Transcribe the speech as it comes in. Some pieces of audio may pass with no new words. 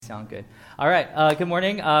sound good. All right, good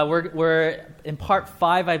morning. We're in part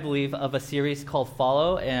 5, I believe, of a series called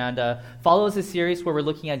Follow. And Follow is a series where we're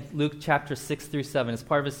looking at Luke chapter 6 through 7. It's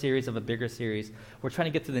part of a series of a bigger series. We're trying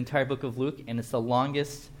to get through the entire book of Luke, and it's one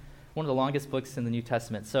of the longest books in the New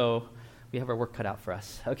Testament. So we have our work cut out for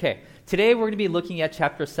us. Okay, today we're going to be looking at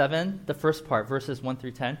chapter 7, the first part, verses 1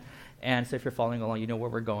 through 10. And so if you're following along, you know where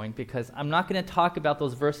we're going, because I'm not going to talk about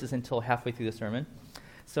those verses until halfway through the sermon.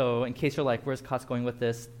 So in case you're like, where's Kotz going with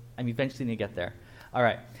this? I'm eventually going to get there. All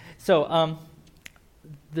right. So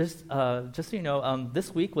just so you know,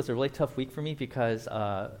 this week was a really tough week for me because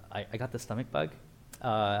I got the stomach bug.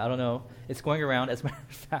 I don't know. It's going around. As a matter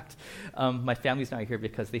of fact, my family's not here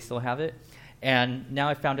because they still have it. And now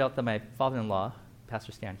I found out that my father-in-law,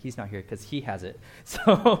 Pastor Stan, he's not here because he has it.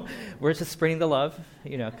 So we're just spreading the love,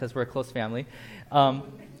 because we're a close family. But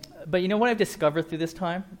what I've discovered through this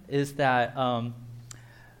time is that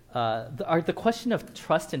the question of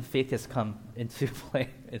trust and faith has come into play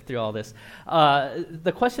through all this.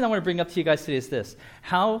 The question I want to bring up to you guys today is this: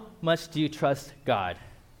 how much do you trust God?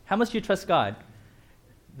 How much do you trust God?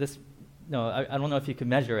 I don't know if you can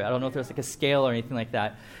measure it. I don't know if there's like a scale or anything like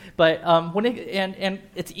that. But and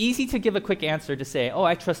it's easy to give a quick answer to say, oh,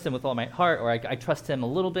 I trust Him with all my heart, or I trust Him a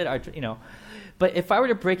little bit, But if I were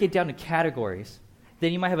to break it down to categories,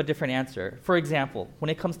 then you might have a different answer. For example, when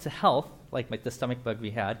it comes to health, like the stomach bug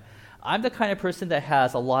we had, I'm the kind of person that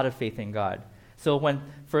has a lot of faith in God. So when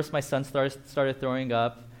first my son started throwing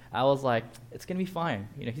up, I was like, it's going to be fine.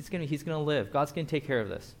 He's going to live. God's going to take care of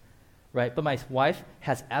this, right? But my wife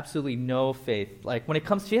has absolutely no faith. Like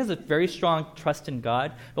she has a very strong trust in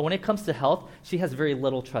God, but when it comes to health, she has very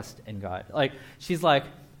little trust in God. Like she's like,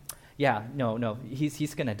 yeah, no,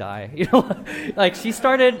 he's going to die. Like she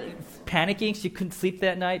started panicking. She couldn't sleep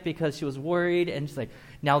that night because she was worried, and she's like,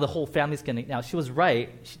 now the whole family's going to... Now, she was right.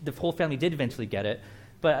 The whole family did eventually get it.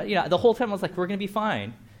 But, the whole family was like, we're going to be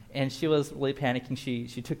fine. And she was really panicking. She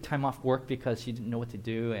took time off work because she didn't know what to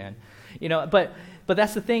do. And, but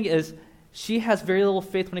that's the thing is, she has very little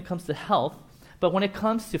faith when it comes to health. But when it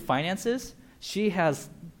comes to finances, she has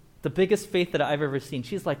the biggest faith that I've ever seen.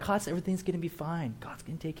 She's like, Kotz, everything's going to be fine. God's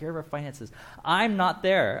going to take care of our finances. I'm not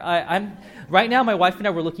there. Right now, my wife and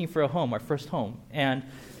I were looking for a home, our first home. And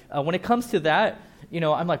when it comes to that,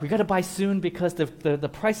 I'm like, we got to buy soon because the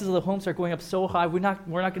prices of the homes are going up so high. We're not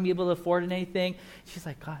going to be able to afford anything. She's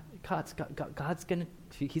like, God's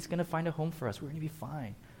He's going to find a home for us. We're going to be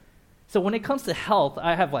fine. So when it comes to health,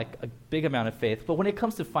 I have like a big amount of faith. But when it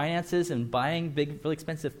comes to finances and buying big, really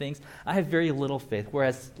expensive things, I have very little faith.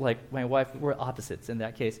 Whereas like my wife, we're opposites in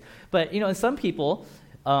that case. But in some people,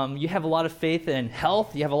 you have a lot of faith in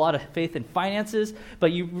health, you have a lot of faith in finances,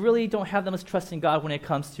 but you really don't have that much trust in God when it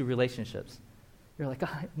comes to relationships. You're like,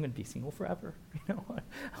 I'm going to be single forever,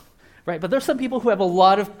 right? But there's some people who have a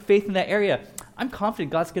lot of faith in that area. I'm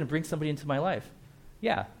confident God's going to bring somebody into my life.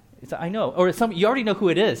 Yeah, I know. Or you already know who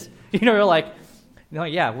it is. You're like, no,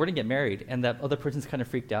 yeah, we're going to get married. And that other person's kind of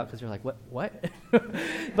freaked out because you're like, what?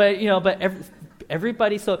 but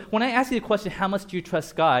everybody, so when I ask you the question, how much do you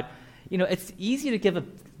trust God? It's easy to give a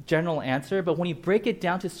general answer, but when you break it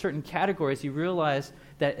down to certain categories, you realize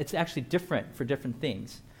that it's actually different for different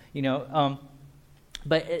things.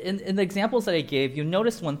 But in the examples that I gave, you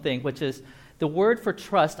notice one thing, which is the word for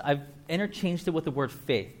trust, I've interchanged it with the word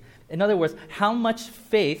faith. In other words, how much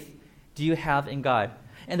faith do you have in God?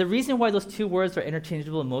 And the reason why those two words are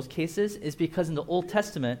interchangeable in most cases is because in the Old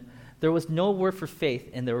Testament, there was no word for faith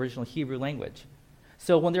in the original Hebrew language.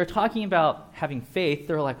 So when they're talking about having faith,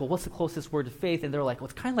 they're like, well, what's the closest word to faith? And they're like, well,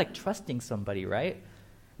 it's kind of like trusting somebody, right?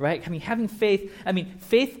 Right? Having faith,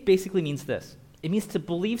 faith basically means this. It means to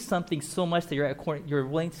believe something so much that you're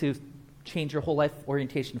willing to change your whole life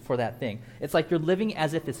orientation for that thing. It's like you're living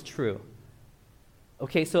as if it's true.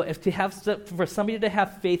 Okay, so for somebody to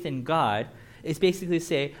have faith in God is basically to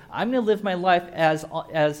say, I'm going to live my life as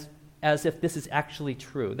if this is actually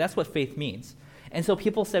true. That's what faith means. And so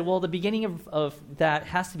people said, well, the beginning of that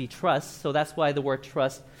has to be trust, so that's why the word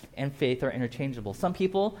trust and faith are interchangeable. Some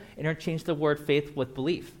people interchange the word faith with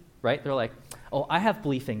belief, right? They're like, oh, I have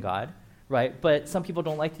belief in God. Right, but some people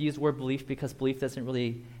don't like to use the word belief because belief doesn't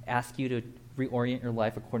really ask you to reorient your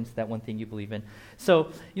life according to that one thing you believe in.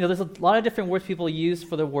 So, there's a lot of different words people use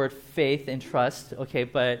for the word faith and trust, okay,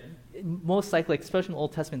 but most likely, especially in the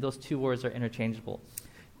Old Testament, those two words are interchangeable.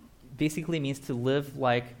 Basically means to live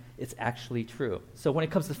like it's actually true. So when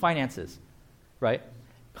it comes to finances, right,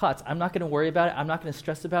 Kotz, I'm not going to worry about it, I'm not going to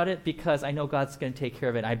stress about it because I know God's going to take care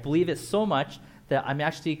of it. I believe it so much that I'm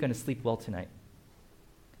actually going to sleep well tonight.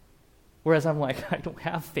 Whereas I'm like, I don't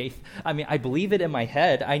have faith. I mean, I believe it in my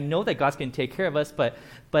head. I know that God's going to take care of us, but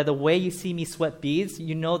by the way you see me sweat beads,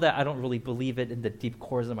 you know that I don't really believe it in the deep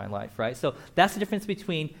cores of my life, right? So that's the difference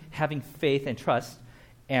between having faith and trust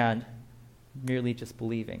and merely just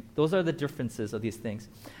believing. Those are the differences of these things,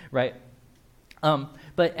 right?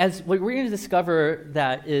 But as what we're going to discover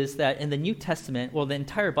that is that in the New Testament, well, the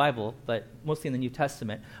entire Bible, but mostly in the New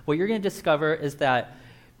Testament, what you're going to discover is that,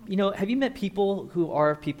 have you met people who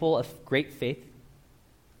are people of great faith?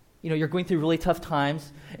 You're going through really tough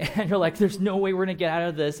times, and you're like, there's no way we're going to get out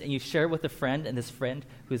of this, and you share it with a friend, and this friend,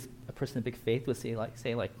 who's a person of big faith, will say, it's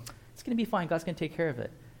going to be fine, God's going to take care of it.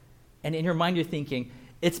 And in your mind, you're thinking,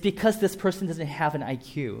 it's because this person doesn't have an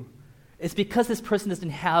IQ. It's because this person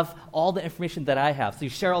doesn't have all the information that I have. So you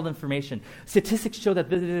share all the information. Statistics show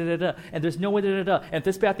that and there's no way and if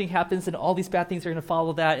this bad thing happens, then all these bad things are going to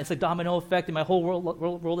follow that. It's a domino effect, and my whole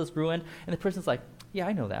world is ruined. And the person's like, yeah,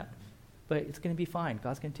 I know that, but it's going to be fine.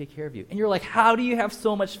 God's going to take care of you. And you're like, how do you have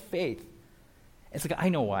so much faith? It's like, I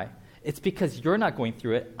know why. It's because you're not going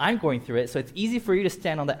through it. I'm going through it. So it's easy for you to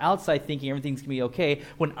stand on the outside thinking everything's going to be okay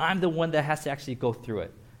when I'm the one that has to actually go through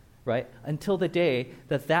it. Right? Until the day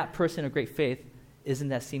that person of great faith is in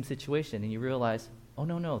that same situation, and you realize, oh,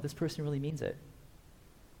 no, this person really means it.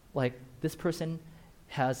 Like, this person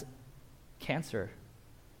has cancer,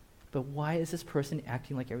 but why is this person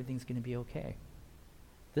acting like everything's going to be okay?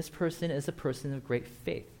 This person is a person of great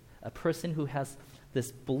faith, a person who has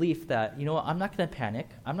this belief that, I'm not going to panic.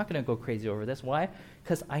 I'm not going to go crazy over this. Why?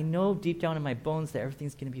 Because I know deep down in my bones that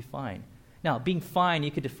everything's going to be fine. Now, being fine,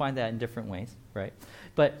 you could define that in different ways, right?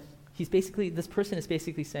 But this person is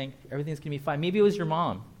basically saying everything's going to be fine. Maybe it was your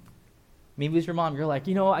mom. You're like,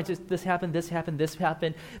 this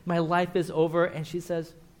happened. My life is over. And she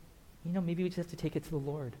says, maybe we just have to take it to the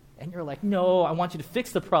Lord. And you're like, no, I want you to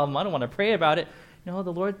fix the problem. I don't want to pray about it. No,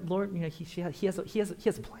 the Lord, he has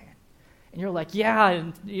a plan. And you're like, yeah.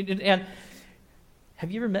 And have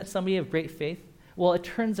you ever met somebody of great faith? Well, it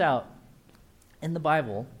turns out in the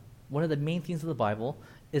Bible, one of the main themes of the Bible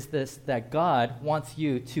is this, that God wants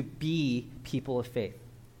you to be people of faith.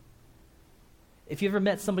 If you ever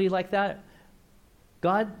met somebody like that,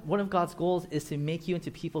 one of God's goals is to make you into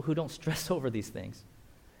people who don't stress over these things.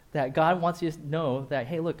 That God wants you to know that,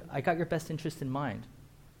 hey, look, I got your best interest in mind.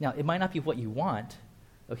 Now, it might not be what you want,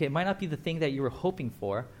 okay? It might not be the thing that you were hoping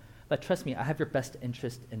for, but trust me, I have your best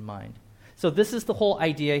interest in mind. So this is the whole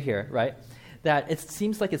idea here, right? That it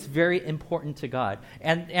seems like it's very important to God.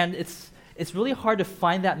 And it's really hard to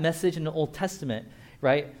find that message in the Old Testament,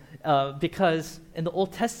 right? Because in the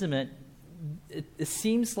Old Testament, it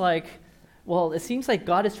seems like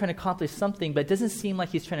God is trying to accomplish something, but it doesn't seem like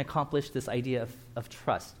he's trying to accomplish this idea of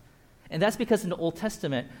trust. And that's because in the Old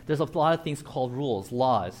Testament, there's a lot of things called rules,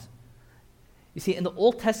 laws. You see, in the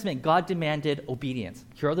Old Testament, God demanded obedience.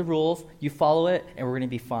 Here are the rules, you follow it, and we're going to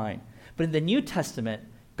be fine. But in the New Testament,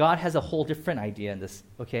 God has a whole different idea in this,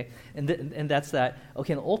 okay? And that's that,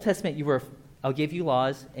 okay, in the Old Testament, I'll give you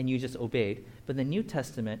laws, and you just obeyed. But in the New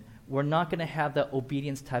Testament, we're not going to have that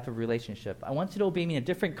obedience type of relationship. I want you to obey me in a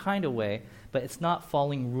different kind of way, but it's not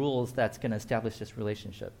following rules that's going to establish this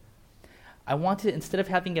relationship. I want to, instead of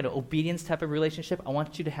having an obedience type of relationship, I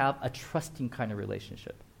want you to have a trusting kind of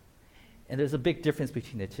relationship. And there's a big difference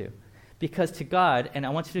between the two. Because to God, and I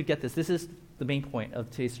want you to get this is the main point of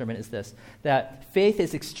today's sermon, is this, that faith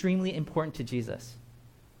is extremely important to Jesus.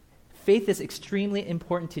 Faith is extremely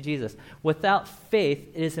important to Jesus. Without faith,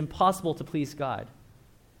 it is impossible to please God.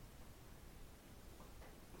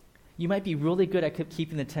 You might be really good at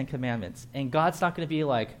keeping the 10 Commandments, and God's not going to be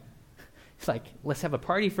like, it's like, let's have a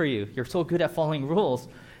party for you. You're so good at following rules.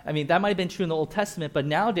 I mean, that might have been true in the Old Testament, but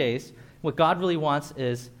nowadays, what God really wants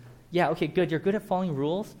is, yeah, okay, good, you're good at following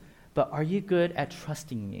rules, but are you good at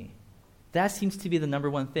trusting me? That seems to be the number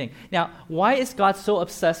one thing. Now, why is God so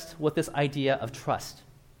obsessed with this idea of trust?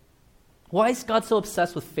 Why is God so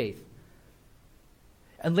obsessed with faith?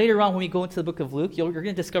 And later on, when we go into the book of Luke, you're going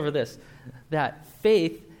to discover this, that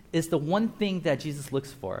faith is the one thing that Jesus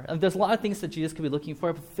looks for. And there's a lot of things that Jesus could be looking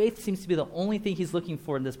for, but faith seems to be the only thing he's looking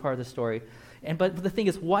for in this part of the story. But the thing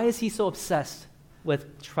is, why is he so obsessed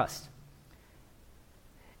with trust?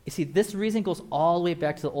 You see, this reason goes all the way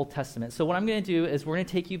back to the Old Testament. So what I'm going to do is we're going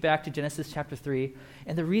to take you back to Genesis chapter 3.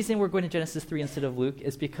 And the reason we're going to Genesis 3 instead of Luke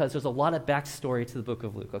is because there's a lot of backstory to the book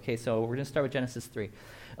of Luke. Okay, so we're going to start with Genesis 3.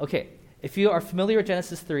 Okay, if you are familiar with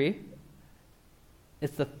Genesis 3,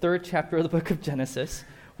 it's the third chapter of the book of Genesis,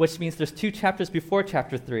 which means there's 2 chapters before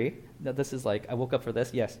chapter 3. Now, this is like, I woke up for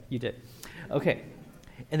this? Yes, you did. Okay,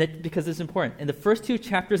 because it's important. In the first 2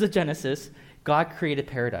 chapters of Genesis, God created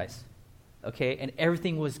paradise. Okay, and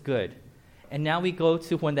everything was good. and now we go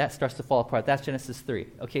to when that starts to fall apart. That's Genesis 3.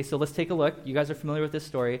 Okay, so let's take a look. You guys are familiar with this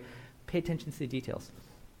story. Pay attention to the details.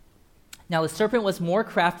 Now the serpent was more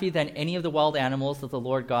crafty than any of the wild animals that the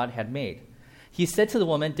Lord God had made. He said to the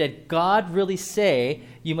woman, "Did God really say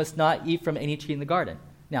you must not eat from any tree in the garden?"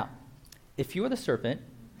 Now, if you were the serpent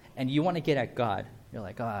and you want to get at God, you're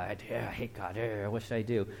like, "Oh, I hate God. What should I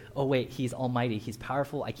do? Oh, wait, he's almighty. He's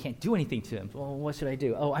powerful. I can't do anything to him. Oh, what should I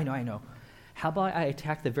do? Oh, I know. How about I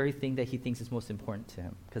attack the very thing that he thinks is most important to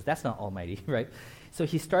him?" Because that's not almighty, right? So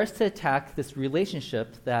he starts to attack this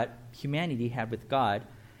relationship that humanity had with God,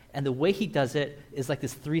 and the way he does it is like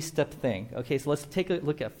this 3-step thing. Okay, so let's take a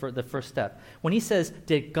look at the first step. When he says,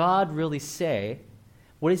 "Did God really say?"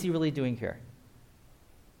 what is he really doing here?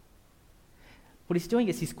 What he's doing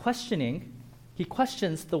is he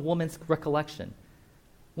questions the woman's recollection.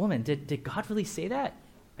 "Woman, did God really say that?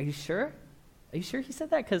 Are you sure? Are you sure he said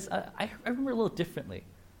that? Because I remember a little differently."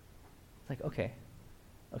 It's like, okay,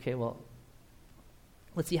 well,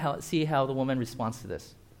 let's see how the woman responds to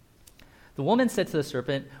this. The woman said to the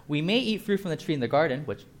serpent, "We may eat fruit from the tree in the garden,"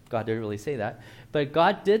 which God didn't really say that, "but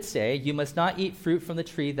God did say, you must not eat fruit from the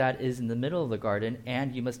tree that is in the middle of the garden,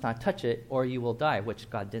 and you must not touch it, or you will die," which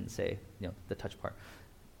God didn't say, the touch part.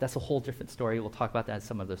 That's a whole different story. We'll talk about that in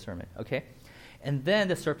some other sermon, okay? And then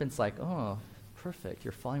the serpent's like, "Oh, perfect.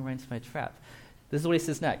 You're falling right into my trap." This is what he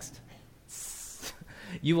says next.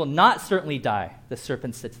 "You will not certainly die," the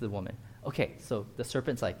serpent said to the woman. Okay, so the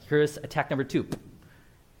serpent's like, here's attack number 2.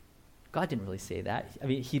 God didn't really say that. I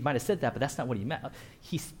mean, he might have said that, but that's not what he meant.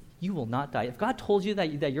 You will not die. If God told you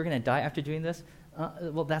that you're going to die after doing this,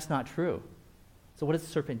 well, that's not true. So what is the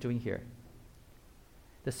serpent doing here?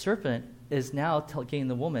 The serpent is now getting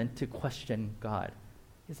the woman to question God.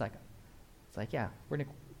 It's like, yeah,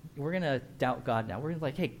 we're gonna doubt God now. We're gonna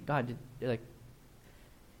like, "Hey, God,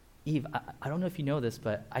 Eve, I don't know if you know this,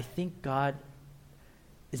 but I think God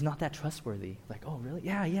is not that trustworthy." Like, "Oh, really?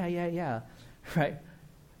 Yeah. Right?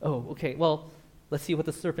 Oh, okay. Well, let's see what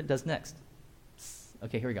the serpent does next."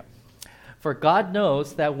 Okay, here we go. "For God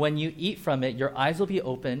knows that when you eat from it, your eyes will be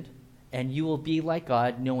opened, and you will be like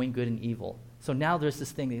God, knowing good and evil." So now there's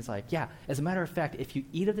this thing that he's like, yeah, as a matter of fact, if you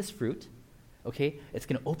eat of this fruit, okay, it's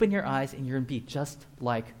going to open your eyes, and you're going to be just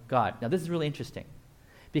like God. Now, this is really interesting,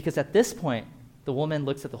 because at this point, the woman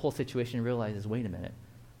looks at the whole situation and realizes, wait a minute,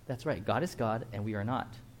 that's right, God is God, and we are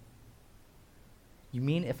not. You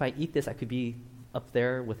mean if I eat this, I could be up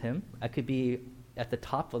there with him? I could be at the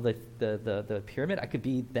top of the pyramid? I could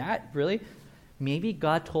be that? Really? Maybe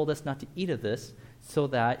God told us not to eat of this so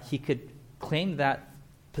that he could claim that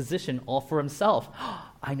position all for himself.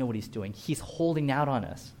 I know what he's doing. He's holding out on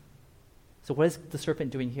us. So what is the serpent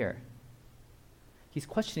doing here? He's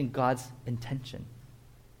questioning God's intention.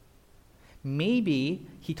 Maybe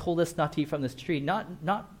he told us not to eat from this tree, not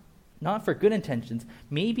for good intentions.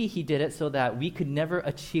 Maybe he did it so that we could never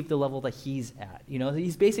achieve the level that he's at.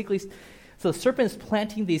 He's basically, so the serpent is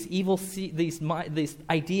planting these evil, these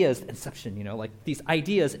ideas, inception, like these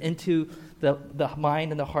ideas into the mind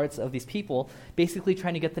and the hearts of these people, basically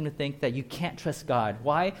trying to get them to think that you can't trust God.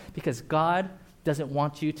 Why? Because God doesn't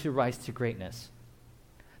want you to rise to greatness.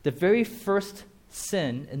 The very first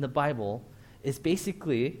sin in the Bible is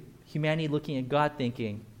basically humanity looking at God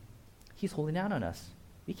thinking, he's holding out on us.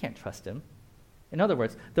 We can't trust him. In other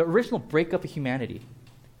words, the original breakup of humanity,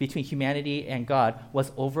 between humanity and God,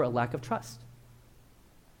 was over a lack of trust.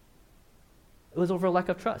 It was over a lack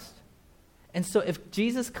of trust. And so if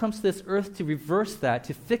Jesus comes to this earth to reverse that,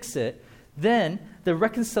 to fix it, then the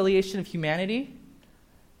reconciliation of humanity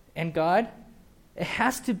and God, it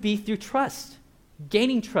has to be through trust,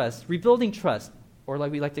 gaining trust, rebuilding trust, or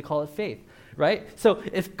like we like to call it faith, right? So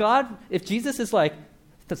if Jesus is like,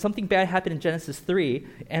 something bad happened in Genesis 3,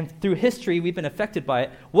 and through history we've been affected by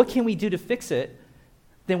it, what can we do to fix it?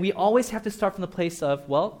 Then we always have to start from the place of,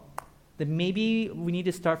 then maybe we need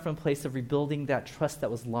to start from a place of rebuilding that trust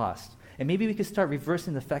that was lost. And maybe we could start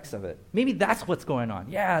reversing the effects of it. Maybe that's what's going on.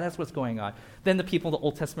 Yeah, that's what's going on. Then the people in the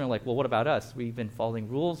Old Testament are like, well, what about us? We've been following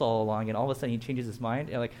rules all along, and all of a sudden he changes his mind.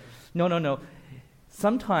 And like, no.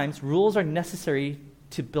 Sometimes rules are necessary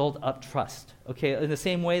to build up trust. Okay, in the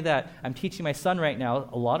same way that I'm teaching my son right now,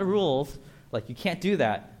 a lot of rules, like you can't do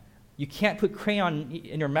that. You can't put crayon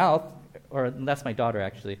in your mouth, or that's my daughter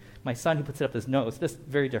actually. My son, who puts it up his nose. That's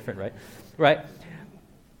very different, right? Right?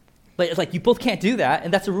 But it's like, you both can't do that,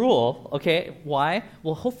 and that's a rule, okay? Why?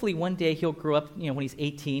 Well, hopefully one day he'll grow up, when he's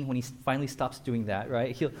 18, when he finally stops doing that,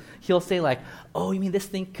 right? He'll say like, oh, you mean this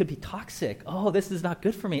thing could be toxic? Oh, this is not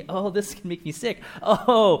good for me. Oh, this can make me sick.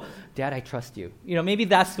 Oh, Dad, I trust you. Maybe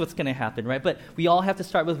that's what's going to happen, right? But we all have to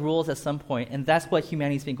start with rules at some point, and that's what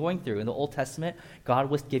humanity's been going through. In the Old Testament, God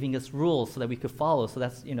was giving us rules so that we could follow, so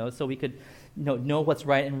that's, so we could know what's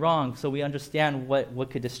right and wrong, so we understand what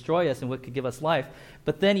could destroy us and what could give us life.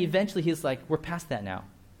 But then eventually he's like, we're past that now.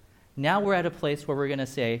 Now we're at a place where we're going to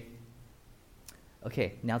say,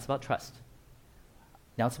 okay, now it's about trust.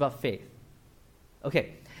 Now it's about faith.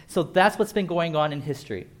 Okay, so that's what's been going on in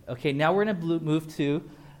history. Okay, now we're going to move to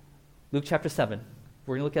Luke chapter 7.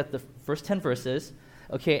 We're going to look at the first 10 verses.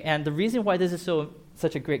 Okay, and the reason why this is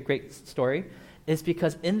such a great story is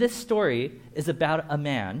because in this story is about a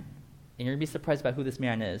man, and you're going to be surprised by who this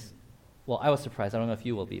man is. Well, I was surprised. I don't know if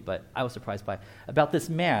you will be, but I was surprised about this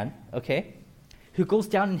man, okay, who goes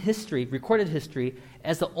down in history, recorded history,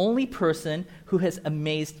 as the only person who has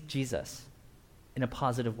amazed Jesus in a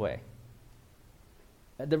positive way.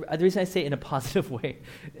 The reason I say in a positive way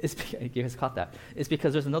is because, you guys caught that, is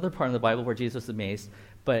because there's another part in the Bible where Jesus was amazed,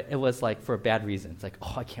 but it was like for a bad reason. It's like,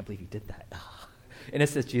 oh, I can't believe he did that. And it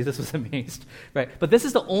says Jesus was amazed, right? But this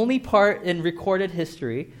is the only part in recorded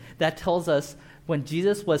history that tells us when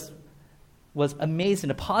Jesus was amazed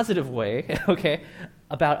in a positive way, okay,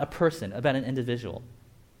 about a person, about an individual,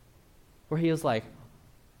 where he was like,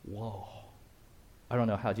 whoa. I don't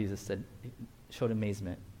know how Jesus showed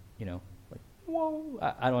amazement, like, whoa.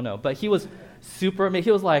 I don't know. But he was super amazed.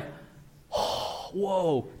 He was like, oh,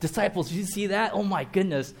 whoa, disciples, did you see that? Oh my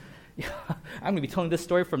goodness. I'm going to be telling this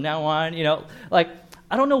story from now on, like,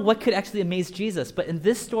 I don't know what could actually amaze Jesus, but in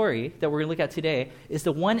this story that we're going to look at today is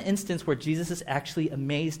the one instance where Jesus is actually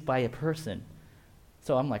amazed by a person.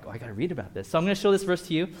 So I'm like, I got to read about this. So I'm going to show this verse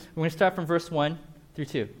to you. We're going to start from verse 1 through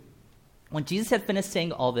 2. When Jesus had finished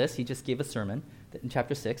saying all this, he just gave a sermon in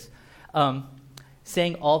chapter 6,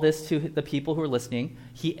 saying all this to the people who were listening.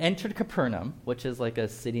 He entered Capernaum, which is like a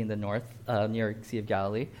city in the north near Sea of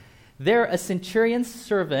Galilee. There, a centurion's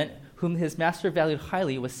servant, whom his master valued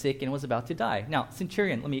highly, was sick and was about to die. Now,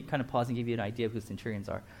 centurion, let me kind of pause and give you an idea of who centurions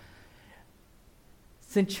are.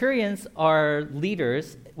 Centurions are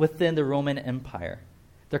leaders within the Roman Empire.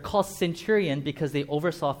 They're called centurion because they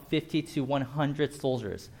oversaw 50 to 100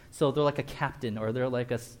 soldiers. So they're like a captain, or they're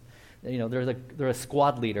like they're a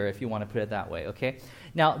squad leader, if you want to put it that way, okay?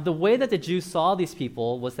 Now, the way that the Jews saw these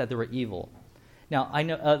people was that they were evil. Now, I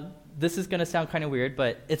know this is going to sound kind of weird,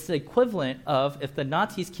 but it's the equivalent of if the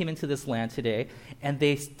Nazis came into this land today and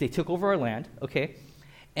they took over our land, okay?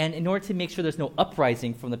 And in order to make sure there's no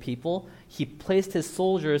uprising from the people, he placed his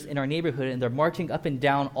soldiers in our neighborhood, and they're marching up and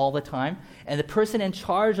down all the time. And the person in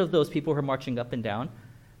charge of those people who are marching up and down,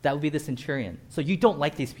 that would be the centurion. So you don't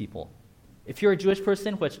like these people. If you're a Jewish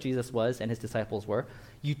person, which Jesus was and his disciples were,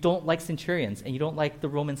 you don't like centurions, and you don't like the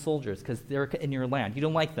Roman soldiers because they're in your land. You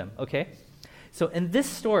don't like them, okay? So in this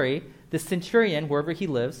story, the centurion, wherever he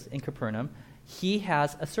lives in Capernaum, he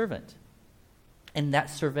has a servant. And that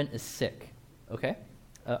servant is sick, okay?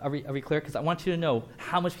 Are we clear? Because I want you to know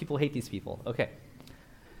how much people hate these people. Okay.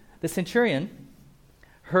 The centurion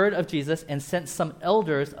heard of Jesus and sent some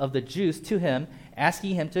elders of the Jews to him,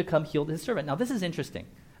 asking him to come heal his servant. Now, this is interesting.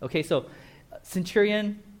 Okay, so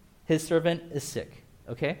centurion, his servant is sick.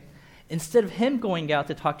 Okay? Instead of him going out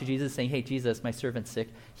to talk to Jesus, saying, hey, Jesus, my servant's sick,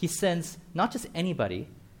 he sends not just anybody.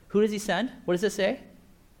 Who does he send? What does it say?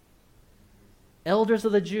 Elders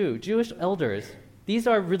of the Jewish elders. These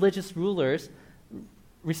are religious rulers,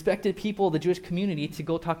 respected people of the Jewish community, to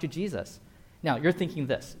go talk to Jesus. Now, you're thinking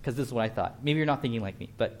this, because this is what I thought. Maybe you're not thinking like me,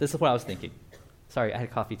 but this is what I was thinking. Sorry, I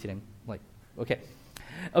had coffee today. Okay.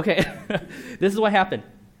 This is what happened.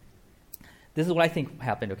 This is what I think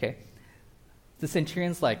happened, okay? The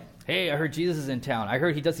centurion's like, hey, I heard Jesus is in town. I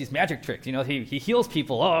heard he does these magic tricks. He heals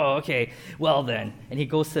people. Oh, okay. Well then. And he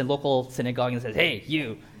goes to the local synagogue and says, hey,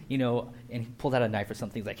 you, and he pulled out a knife or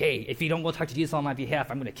something. He's like, hey, if you don't go talk to Jesus on my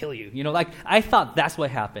behalf, I'm going to kill you. I thought that's what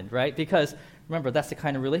happened, right? Because, remember, that's the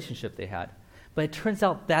kind of relationship they had. But it turns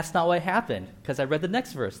out that's not what happened, because I read the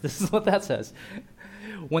next verse. This is what that says.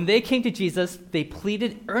 When they came to Jesus, they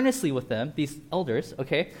pleaded earnestly with them, these elders,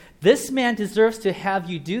 okay? This man deserves to have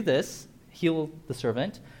you do this, heal the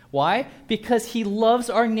servant. Why? Because he loves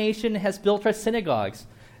our nation and has built our synagogues.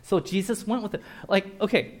 So Jesus went with it.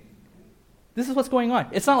 Okay, this is what's going on.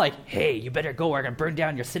 It's not like, hey, you better go or I'm going to burn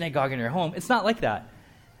down your synagogue and your home. It's not like that.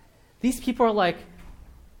 These people are like,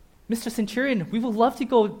 Mr. Centurion, we would love to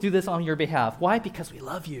go do this on your behalf. Why? Because we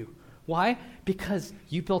love you. Why? Because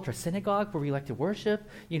you built our synagogue where we like to worship.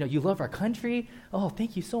 You love our country. Oh,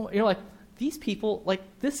 thank you so much. Like, these people, like,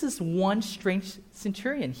 this is one strange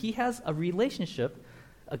centurion. He has a relationship,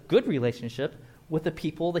 a good relationship, with the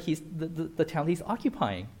people that the town he's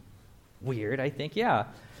occupying. Weird, I think, yeah.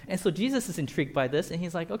 And so Jesus is intrigued by this, and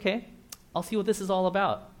he's like, okay, I'll see what this is all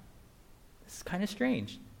about. This is kind of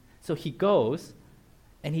strange. So he goes,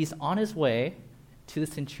 and he's on his way to the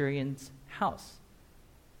centurion's house.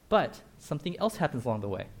 But something else happens along the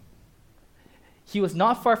way. He was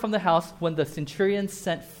not far from the house when the centurion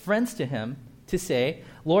sent friends to him to say,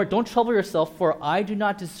 Lord, don't trouble yourself, for I do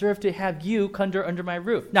not deserve to have you come under my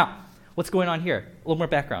roof. Now, what's going on here? A little more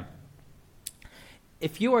background.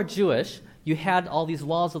 If you are Jewish, you had all these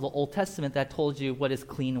laws of the Old Testament that told you what is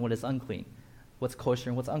clean and what is unclean, what's kosher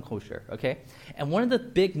and what's unkosher, okay? And one of the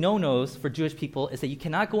big no-nos for Jewish people is that you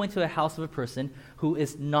cannot go into a house of a person who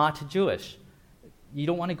is not Jewish. You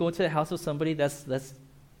don't want to go into the house of somebody that's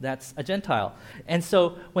a Gentile. And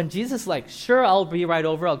so when Jesus is like, sure, I'll be right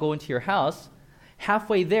over, I'll go into your house,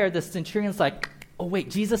 halfway there, the centurion's like, oh wait,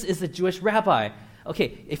 Jesus is a Jewish rabbi.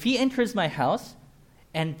 Okay, if he enters my house,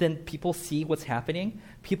 and then people see what's happening,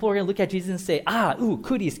 people are going to look at Jesus and say,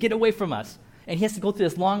 cooties, get away from us. And he has to go through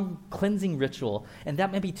this long cleansing ritual, and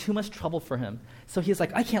that may be too much trouble for him. So he's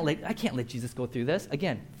like, I can't let Jesus go through this.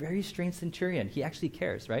 Again, very strange centurion. He actually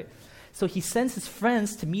cares, right? So he sends his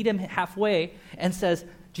friends to meet him halfway and says,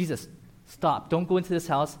 Jesus, stop. Don't go into this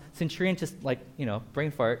house. Centurion just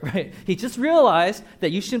brain fart, right? He just realized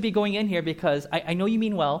that you shouldn't be going in here because I know you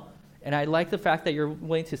mean well, and I like the fact that you're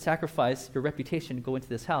willing to sacrifice your reputation to go into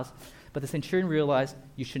this house. But the centurion realized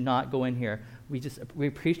you should not go in here. We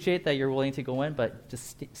appreciate that you're willing to go in, but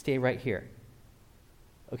just stay right here.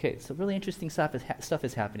 Okay, so really interesting stuff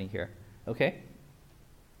is happening here. Okay?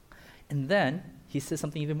 And then he says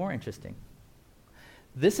something even more interesting.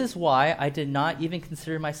 This is why I did not even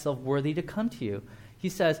consider myself worthy to come to you. He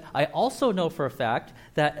says, I also know for a fact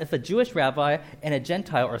that if a Jewish rabbi and a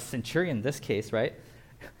Gentile, or a centurion in this case, right,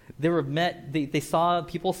 they were met,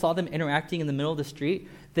 people saw them interacting in the middle of the street,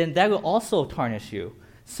 then that will also tarnish you.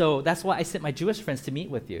 So that's why I sent my Jewish friends to meet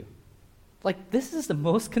with you. Like, this is the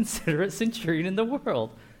most considerate centurion in the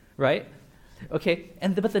world, right? Okay,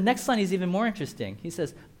 but the next line is even more interesting. He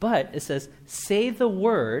says, say the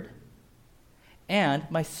word, and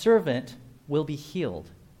my servant will be healed.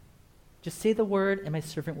 Just say the word, and my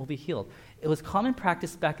servant will be healed. It was common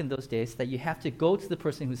practice back in those days that you have to go to the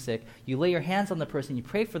person who's sick, you lay your hands on the person, you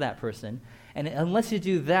pray for that person, and unless you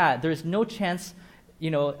do that, there's no chance,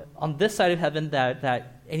 on this side of heaven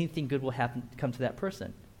that anything good will come to that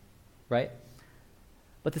person, right?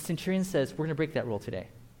 But the centurion says, we're going to break that rule today.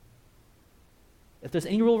 If there's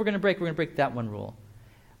any rule we're going to break that one rule.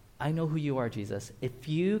 I know who you are, Jesus. If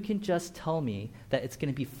you can just tell me that it's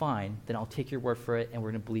going to be fine, then I'll take your word for it, and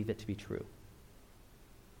we're going to believe it to be true.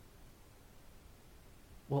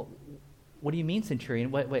 Well, what do you mean,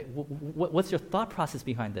 centurion? What's your thought process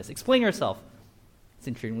behind this? Explain yourself.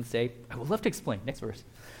 Centurion would say, I would love to explain. Next verse.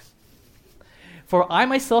 For I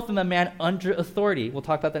myself am a man under authority. We'll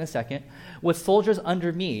talk about that in a second. With soldiers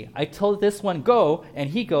under me. I told this one, go, and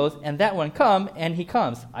he goes, and that one, come, and he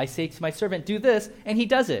comes. I say to my servant, do this, and he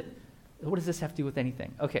does it. What does this have to do with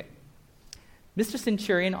anything? Okay. Mr.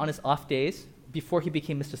 Centurion, on his off days, before he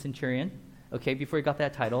became Mr. Centurion, okay, before he got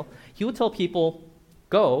that title, he would tell people,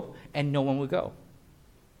 go, and no one would go.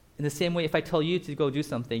 In the same way, if I tell you to go do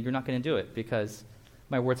something, you're not going to do it because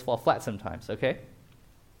my words fall flat sometimes, okay?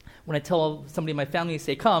 When I tell somebody in my family to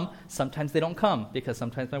say come, sometimes they don't come because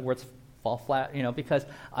sometimes my words fall flat, because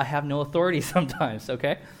I have no authority sometimes,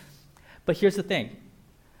 okay? But here's the thing.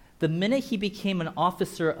 The minute he became an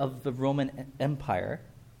officer of the Roman Empire,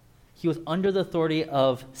 he was under the authority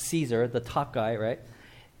of Caesar, the top guy, right?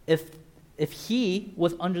 If he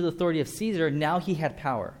was under the authority of Caesar, now he had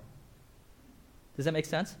power. Does that make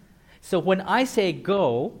sense? So when I say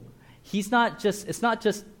go, it's not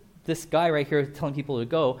just this guy right here telling people to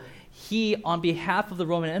go. He, on behalf of the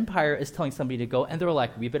Roman Empire, is telling somebody to go, and they're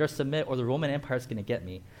like, we better submit or the Roman Empire is going to get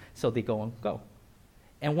me. So they go and go.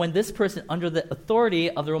 And when this person under the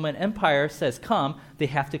authority of the Roman Empire says come, they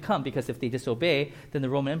have to come, because if they disobey, then the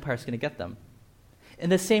Roman Empire is going to get them.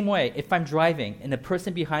 In the same way, if I'm driving and the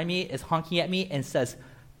person behind me is honking at me and says,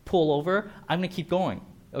 pull over, I'm going to keep going,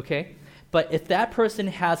 okay? But if that person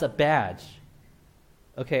has a badge,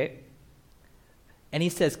 okay, and he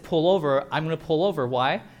says, pull over, I'm going to pull over.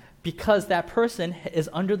 Why? Because that person is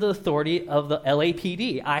under the authority of the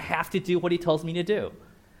LAPD. I have to do what he tells me to do.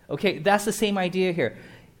 Okay, that's the same idea here.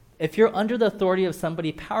 If you're under the authority of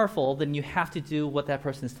somebody powerful, then you have to do what that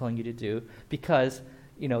person is telling you to do because,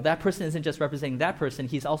 that person isn't just representing that person,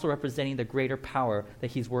 he's also representing the greater power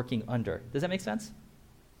that he's working under. Does that make sense?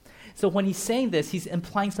 So when he's saying this, he's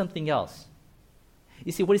implying something else.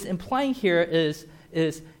 You see, what he's implying here is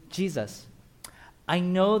Jesus, I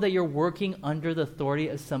know that you're working under the authority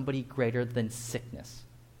of somebody greater than sickness.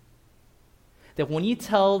 That when you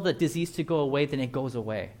tell the disease to go away, then it goes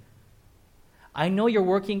away. I know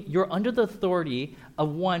you're under the authority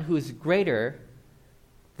of one who is greater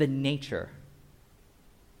than nature.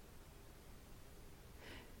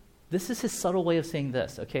 This is his subtle way of saying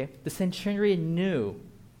this, okay? The centurion knew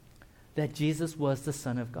that Jesus was the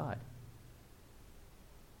Son of God.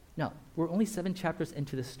 Now, we're only 7 chapters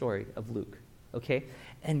into the story of Luke, okay?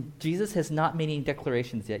 And Jesus has not made any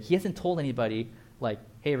declarations yet. He hasn't told anybody, like,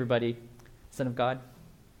 hey, everybody, Son of God,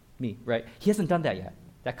 me, right? He hasn't done that yet.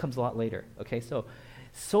 That comes a lot later, okay? So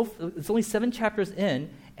it's only 7 chapters in,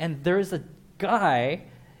 and there's a guy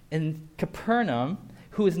in Capernaum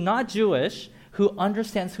who is not Jewish, who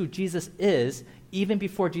understands who Jesus is, even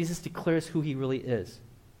before Jesus declares who he really is.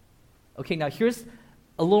 Okay, now here's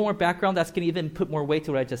a little more background that's going to even put more weight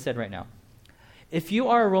to what I just said right now. If you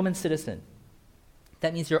are a Roman citizen,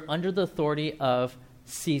 that means you're under the authority of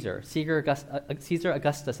Caesar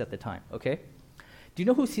Augustus at the time, okay? Do you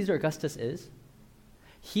know who Caesar Augustus is?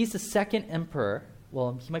 He's the second emperor.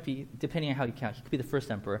 Well, he might be, depending on how you count, he could be the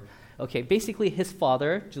first emperor. Okay, basically his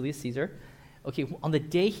father, Julius Caesar, okay, on the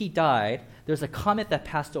day he died, there's a comet that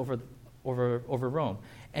passed over Rome.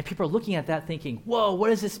 And people are looking at that thinking, whoa, what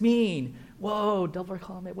does this mean? Whoa, double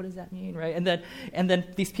comet, what does that mean, right? And then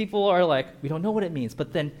these people are like, we don't know what it means.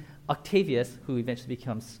 But then Octavius, who eventually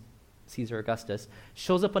becomes Caesar Augustus,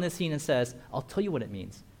 shows up on the scene and says, I'll tell you what it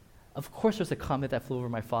means. Of course there's a comet that flew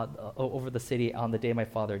over the city on the day my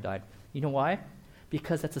father died. You know why?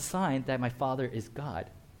 Because that's a sign that my father is God,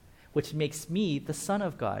 which makes me the Son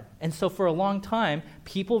of God. And so for a long time,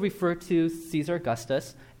 people refer to Caesar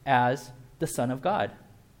Augustus as the Son of God.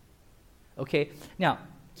 Okay, now,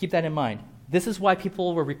 keep that in mind. This is why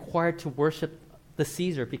people were required to worship the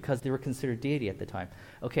Caesar, because they were considered deity at the time.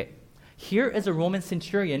 Okay, here is a Roman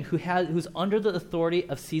centurion who's under the authority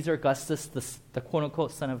of Caesar Augustus, the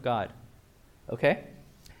quote-unquote Son of God. Okay?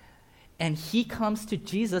 And he comes to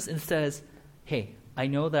Jesus and says, hey, I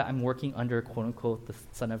know that I'm working under, quote-unquote, the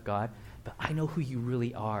Son of God, but I know who you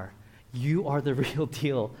really are. You are the real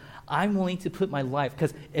deal. I'm willing to put my life,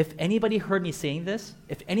 because if anybody heard me saying this,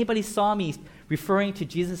 if anybody saw me referring to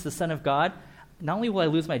Jesus, the Son of God, not only will I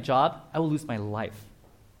lose my job, I will lose my life.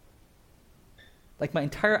 Like my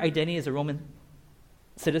entire identity as a Roman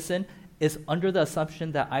citizen is under the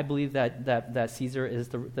assumption that I believe that Caesar is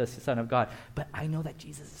the Son of God. But I know that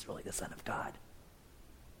Jesus is really the Son of God.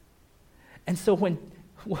 And so when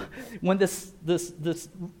this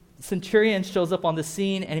centurion shows up on the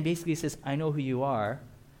scene and he basically says, I know who you are,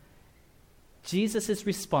 Jesus'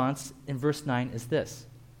 response in verse 9 is this.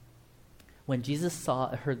 When Jesus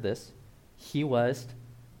heard this, he was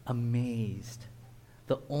amazed.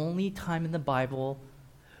 The only time in the Bible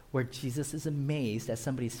where Jesus is amazed at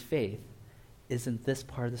somebody's faith is in this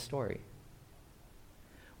part of the story.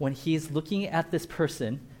 When he's looking at this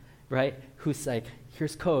person, right, who's like,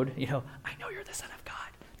 here's code, I know you're the Son of God,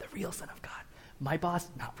 the real Son of God. My boss,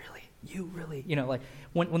 not really. You really, like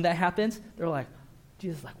when that happens, they're like,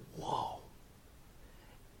 Jesus is like, whoa.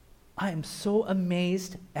 I am so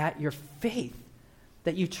amazed at your faith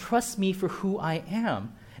that you trust me for who I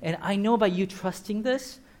am. And I know by you trusting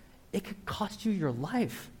this, it could cost you your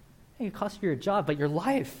life. It could cost you your job, but your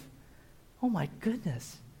life. Oh my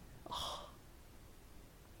goodness. Oh.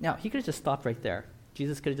 Now, he could have just stopped right there.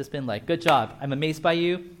 Jesus could have just been like, good job. I'm amazed by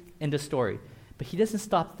you. End of story. But he doesn't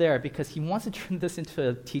stop there because he wants to turn this into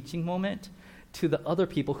a teaching moment to the other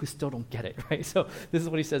people who still don't get it, right? So this is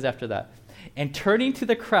what he says after that. And turning to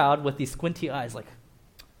the crowd with these squinty eyes, like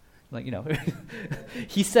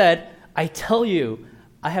he said, I tell you,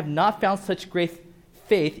 I have not found such great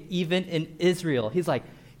faith even in Israel. He's like,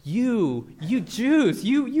 you Jews,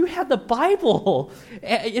 you have the Bible,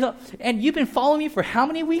 and you've been following me for how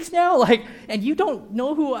many weeks now? And you don't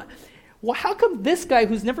know who well, how come this guy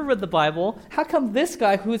who's never read the Bible, how come this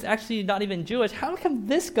guy who's actually not even Jewish, how come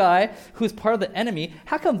this guy who's part of the enemy,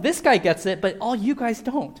 how come this guy gets it, but all you guys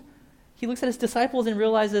don't? He looks at his disciples and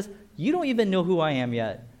realizes, you don't even know who I am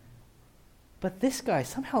yet. But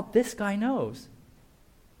somehow this guy knows.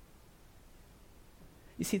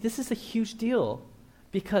 You see, this is a huge deal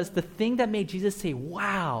because the thing that made Jesus say,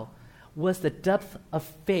 wow, was the depth of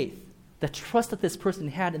faith, the trust that this person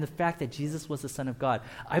had in the fact that Jesus was the Son of God.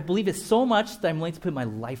 I believe it so much that I'm willing to put my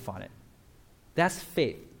life on it. That's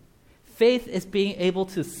faith. Faith is being able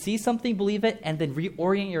to see something, believe it, and then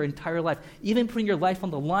reorient your entire life, even putting your life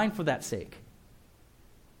on the line for that sake.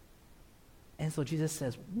 And so Jesus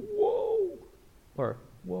says, whoa, or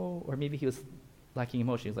maybe he was lacking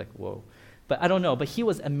emotion. He was like, whoa. But I don't know, but he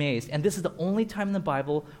was amazed. And this is the only time in the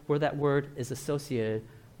Bible where that word is associated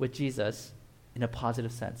with Jesus in a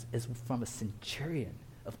positive sense, is from a centurion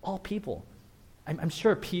of all people. I'm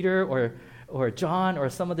sure Peter or John or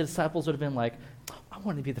some of the disciples would have been like, I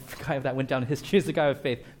want to be the guy that went down in history as the guy of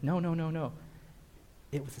faith. No.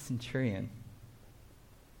 It was a centurion.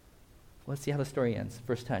 Let's see how the story ends.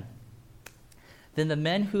 Verse 10. Then the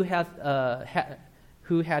men who had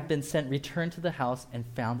been sent returned to the house and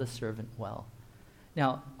found the servant well.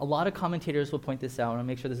 Now, a lot of commentators will point this out, and I'll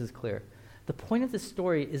make sure this is clear. The point of this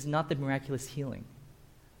story is not the miraculous healing.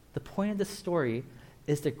 The point of this story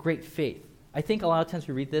is the great faith. I think a lot of times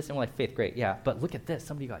we read this and we're like, faith, great, yeah, but look at this,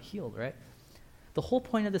 somebody got healed, right? The whole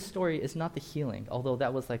point of the story is not the healing, although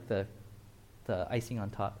that was like the icing on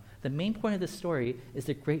top. The main point of the story is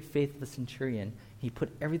the great faith of the centurion. He put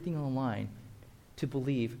everything on the line to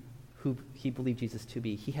believe who he believed Jesus to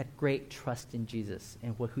be. He had great trust in Jesus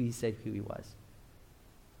and who he said who he was.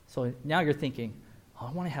 So now you're thinking, oh,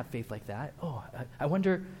 I want to have faith like that. Oh, I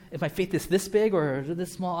wonder if my faith is this big or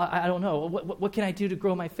this small. I don't know. What can I do to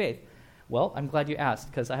grow my faith? Well, I'm glad you asked,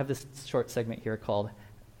 because I have this short segment here called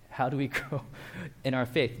How Do We Grow in Our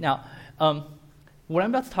Faith? Now, what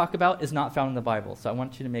I'm about to talk about is not found in the Bible, so I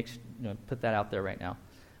want you to put that out there right now.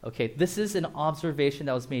 Okay, this is an observation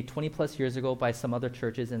that was made 20 plus years ago by some other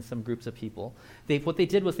churches and some groups of people. What they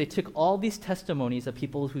did was they took all these testimonies of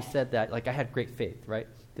people who said that, like, I had great faith, right?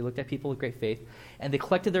 They looked at people with great faith, and they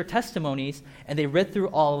collected their testimonies, and they read through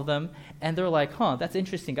all of them, and they're like, that's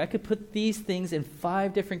interesting. I could put these things in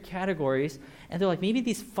 5 different categories, and they're like, maybe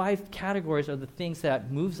these 5 categories are the things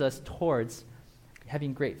that moves us towards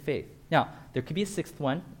having great faith. Now, there could be a 6th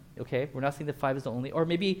one. Okay, we're not saying that 5 is the only, or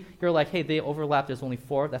maybe you're like, hey, they overlap, there's only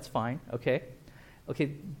 4, that's fine, okay?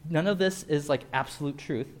 Okay, none of this is like absolute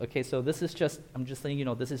truth, okay? So this is I'm just letting you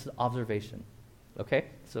know, this is an observation, okay?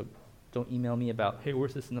 So don't email me about, hey,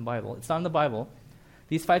 where's this in the Bible? It's not in the Bible.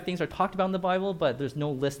 These 5 things are talked about in the Bible, but there's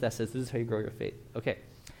no list that says this is how you grow your faith, okay?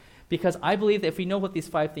 Because I believe that if we know what these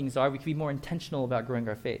 5 things are, we can be more intentional about growing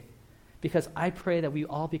our faith. Because I pray that we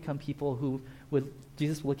all become people who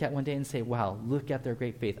Jesus will look at one day and say, wow, look at their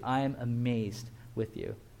great faith. I am amazed with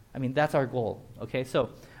you. I mean, that's our goal, okay? So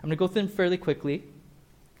I'm going to go through them fairly quickly.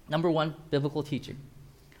 Number 1, biblical teaching.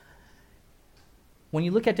 When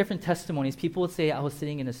you look at different testimonies, people would say, I was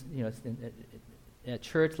sitting in a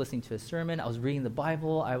church listening to a sermon. I was reading the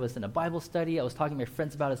Bible. I was in a Bible study. I was talking to my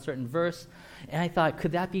friends about a certain verse. And I thought,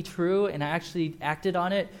 could that be true? And I actually acted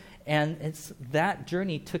on it. And that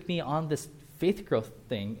journey took me on this faith growth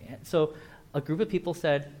thing. So a group of people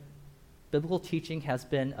said biblical teaching has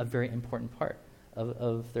been a very important part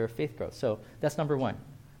of their faith growth. So that's number 1,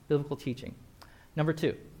 biblical teaching. Number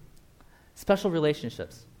 2, special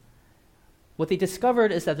relationships. What they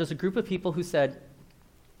discovered is that there's a group of people who said,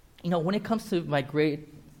 when it comes to my great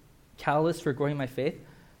catalyst for growing my faith,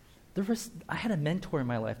 I had a mentor in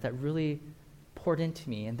my life that really poured into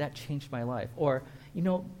me, and that changed my life. Or,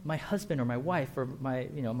 my husband or my wife or my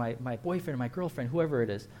boyfriend or my girlfriend, whoever it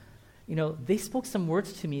is, they spoke some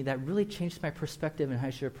words to me that really changed my perspective and how I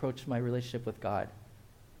should approach my relationship with God.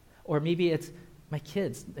 Or maybe it's my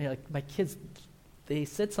kids. They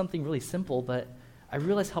said something really simple, but I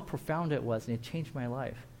realized how profound it was, and it changed my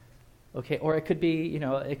life. Okay, or it could be,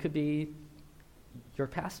 your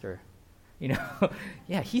pastor.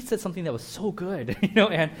 Yeah, he said something that was so good,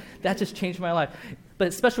 and that just changed my life.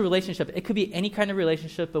 But special relationship, it could be any kind of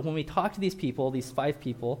relationship, but when we talk to these people, these 5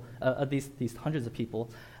 people, these hundreds of people,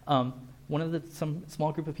 some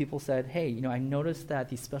small group of people said, hey, I noticed that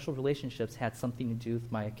these special relationships had something to do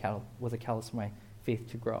with a catalyst for my faith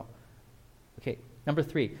to grow. Okay, number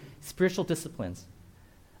 3, spiritual disciplines.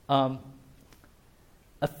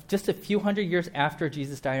 Just a few hundred years after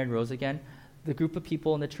Jesus died and rose again, the group of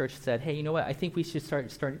people in the church said, hey, you know what, I think we should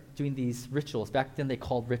start doing these rituals. Back then they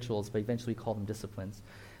called rituals, but eventually we called them disciplines.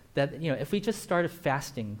 That, if we just started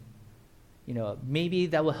fasting, maybe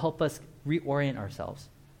that will help us reorient ourselves.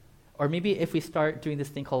 Or maybe if we start doing this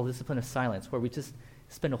thing called the discipline of silence, where we just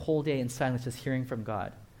spend a whole day in silence just hearing from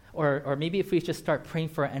God. Or maybe if we just start praying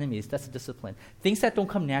for our enemies, that's a discipline. Things that don't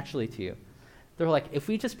come naturally to you. They're like, if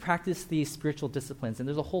we just practice these spiritual disciplines, and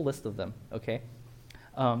there's a whole list of them, okay?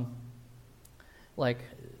 Like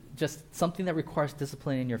just something that requires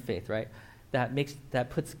discipline in your faith, right? That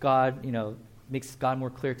puts God, makes God more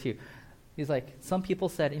clear to you. He's like, some people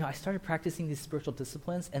said, I started practicing these spiritual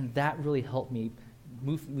disciplines, and that really helped me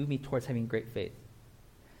move me towards having great faith.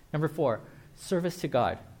 Number 4, service to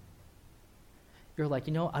God. You're like,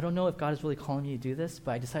 I don't know if God is really calling me to do this,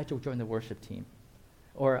 but I decided to join the worship team.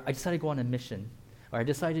 Or I decided to go on a mission. Or I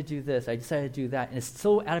decided to do this, I decided to do that. And it's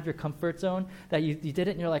so out of your comfort zone that you did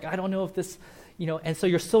it, and you're like, I don't know if this, and so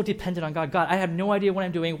you're so dependent on God. God, I have no idea what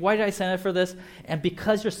I'm doing. Why did I sign up for this? And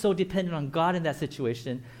because you're so dependent on God in that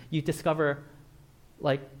situation, you discover,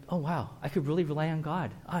 like, oh, wow, I could really rely on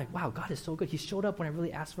God. Wow, God is so good. He showed up when I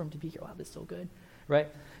really asked for him to be here. Wow, that's so good, right?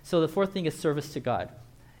 So the 4th thing is service to God.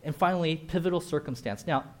 And finally, pivotal circumstance.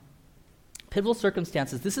 Now, pivotal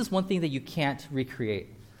circumstances, this is one thing that you can't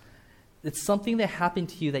recreate. It's something that happened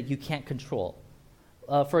to you that you can't control.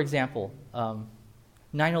 For example,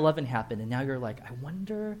 9/11 happened, and now you're like, I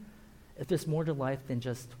wonder if there's more to life than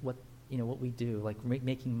just what we do, like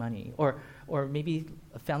making money. Or maybe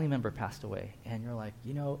a family member passed away, and you're like,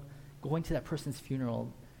 going to that person's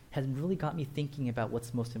funeral has really got me thinking about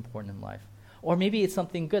what's most important in life. Or maybe it's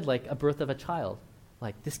something good, like a birth of a child.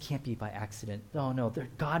 Like, this can't be by accident. No,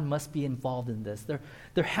 God must be involved in this.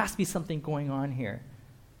 There has to be something going on here.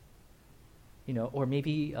 Or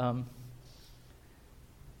maybe, I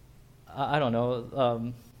don't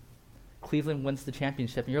know, Cleveland wins the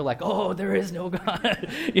championship, and you're like, oh, there is no God,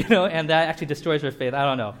 and that actually destroys your faith. I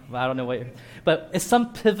don't know but it's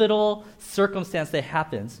some pivotal circumstance that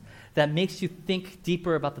happens that makes you think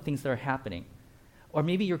deeper about the things that are happening. Or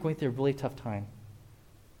maybe you're going through a really tough time,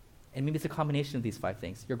 and maybe it's a combination of these 5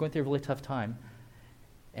 things. You're going through a really tough time,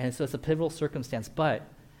 and so it's a pivotal circumstance, but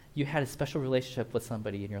you had a special relationship with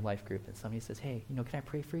somebody in your life group, and somebody says, hey, can I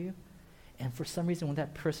pray for you? And for some reason, when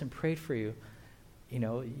that person prayed for you,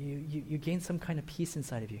 you gain some kind of peace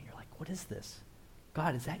inside of you. And you're like, what is this?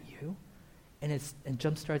 God, is that you? And it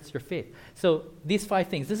jumpstarts your faith. So these 5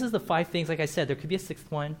 things, this is the 5 things, like I said, there could be a 6th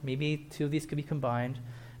one. Maybe 2 of these could be combined.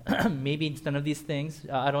 Maybe none of these things.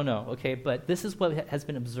 I don't know, okay? But this is what has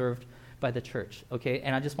been observed by the church, okay?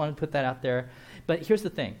 And I just wanted to put that out there. But here's the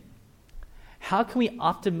thing. How can we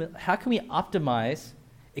optimize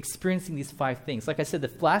experiencing these 5 things? Like I said,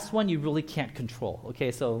 the last one you really can't control,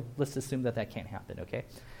 okay? So let's assume that can't happen, okay?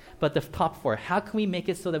 But the top 4, how can we make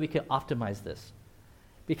it so that we can optimize this?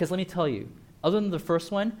 Because let me tell you, other than the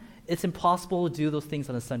first one, it's impossible to do those things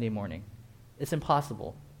on a Sunday morning. It's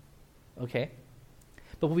impossible, okay?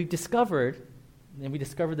 But what we've discovered, and we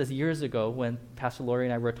discovered this years ago when Pastor Lori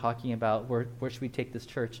and I were talking about where should we take this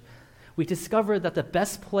church, we discovered that the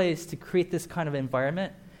best place to create this kind of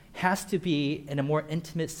environment has to be in a more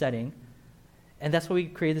intimate setting, and that's why we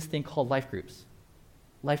created this thing called life groups.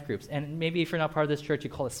 Life groups. And maybe if you're not part of this church, you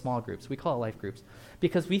call it small groups. We call it life groups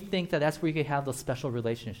because we think that that's where you can have those special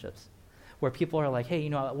relationships where people are like,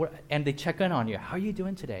 hey, and they check in on you. How are you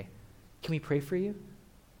doing today? Can we pray for you?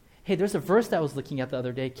 Hey, there's a verse that I was looking at the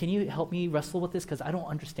other day. Can you help me wrestle with this because I don't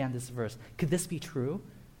understand this verse? Could this be true?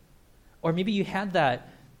 Or maybe you had that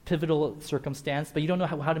pivotal circumstance, but you don't know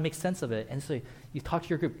how to make sense of it. And so you talk to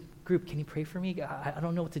your group, can you pray for me? I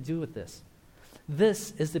don't know what to do with this.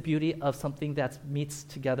 This is the beauty of something that meets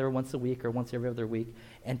together once a week or once every other week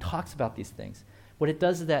and talks about these things. What it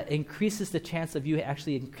does is that it increases the chance of you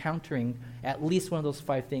actually encountering at least one of those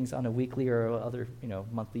 5 things on a weekly or other,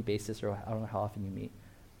 monthly basis, or I don't know how often you meet.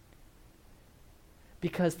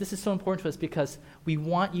 Because this is so important to us because we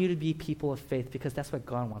want you to be people of faith because that's what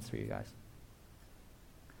God wants for you guys.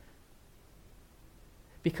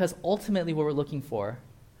 Because ultimately what we're looking for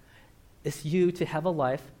is you to have a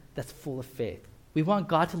life that's full of faith. We want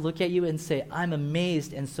God to look at you and say, I'm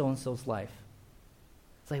amazed in so-and-so's life.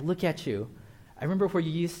 It's like, look at you. I remember where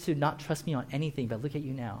you used to not trust me on anything, but look at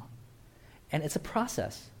you now. And it's a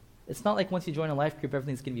process. It's not like once you join a life group,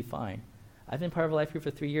 everything's going to be fine. I've been part of a life group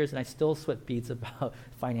for 3 years, and I still sweat beads about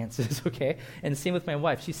finances, okay? And the same with my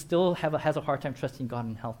wife. She still has a hard time trusting God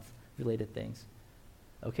in health-related things,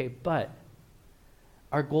 okay? But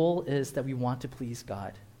our goal is that we want to please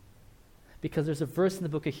God. Because there's a verse in the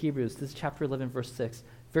book of Hebrews, this is chapter 11, verse 6,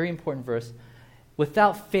 very important verse.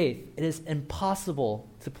 Without faith, it is impossible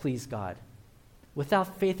to please God.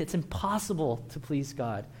 Without faith, it's impossible to please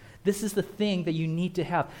God. This is the thing that you need to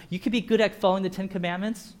have. You could be good at following the 10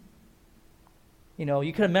 Commandments.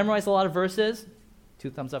 You could have memorized a lot of verses.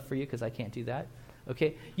 2 thumbs up for you because I can't do that.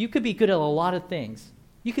 Okay? You could be good at a lot of things.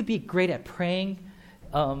 You could be great at praying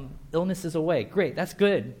illnesses away. Great, that's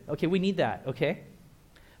good. Okay, we need that, okay?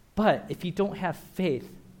 But if you don't have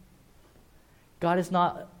faith, God is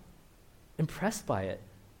not impressed by it.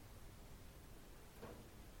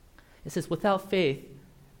 It says, without faith,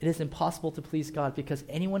 it is impossible to please God because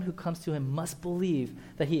anyone who comes to him must believe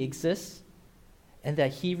that he exists and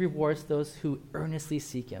that he rewards those who earnestly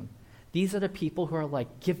seek him. These are the people who are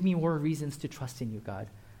like, give me more reasons to trust in you, God.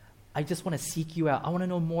 I just want to seek you out. I want to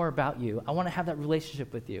know more about you. I want to have that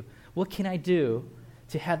relationship with you. What can I do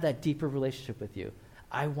to have that deeper relationship with you?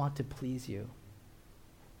 I want to please you.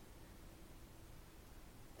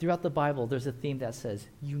 Throughout the Bible, there's a theme that says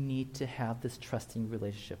you need to have this trusting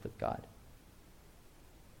relationship with God.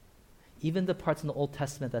 Even the parts in the Old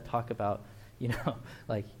Testament that talk about,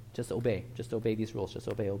 like just obey these rules, just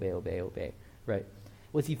obey, right?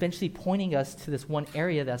 Was eventually pointing us to this one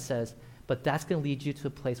area that says, but that's going to lead you to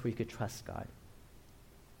a place where you could trust God.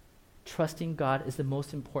 Trusting God is the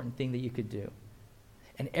most important thing that you could do.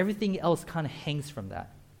 And everything else kind of hangs from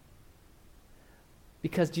that.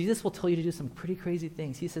 Because Jesus will tell you to do some pretty crazy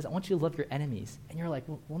things. He says, I want you to love your enemies. And you're like,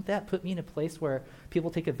 well, won't that put me in a place where people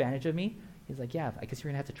take advantage of me? He's like, yeah, I guess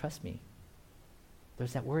you're going to have to trust me.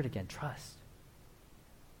 There's that word again, trust.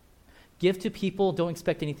 Give to people, don't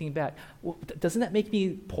expect anything back. Well, doesn't that make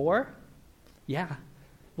me poor? Yeah.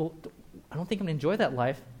 Well, I don't think I'm going to enjoy that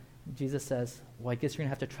life. Jesus says, well, I guess you're going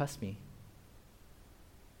to have to trust me.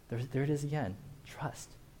 There it is again, trust.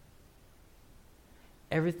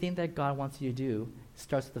 Everything that God wants you to do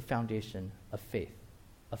starts with the foundation of faith,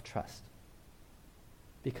 of trust.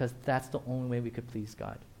 Because that's the only way we could please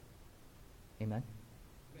God. Amen?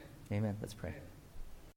 Amen. Let's pray.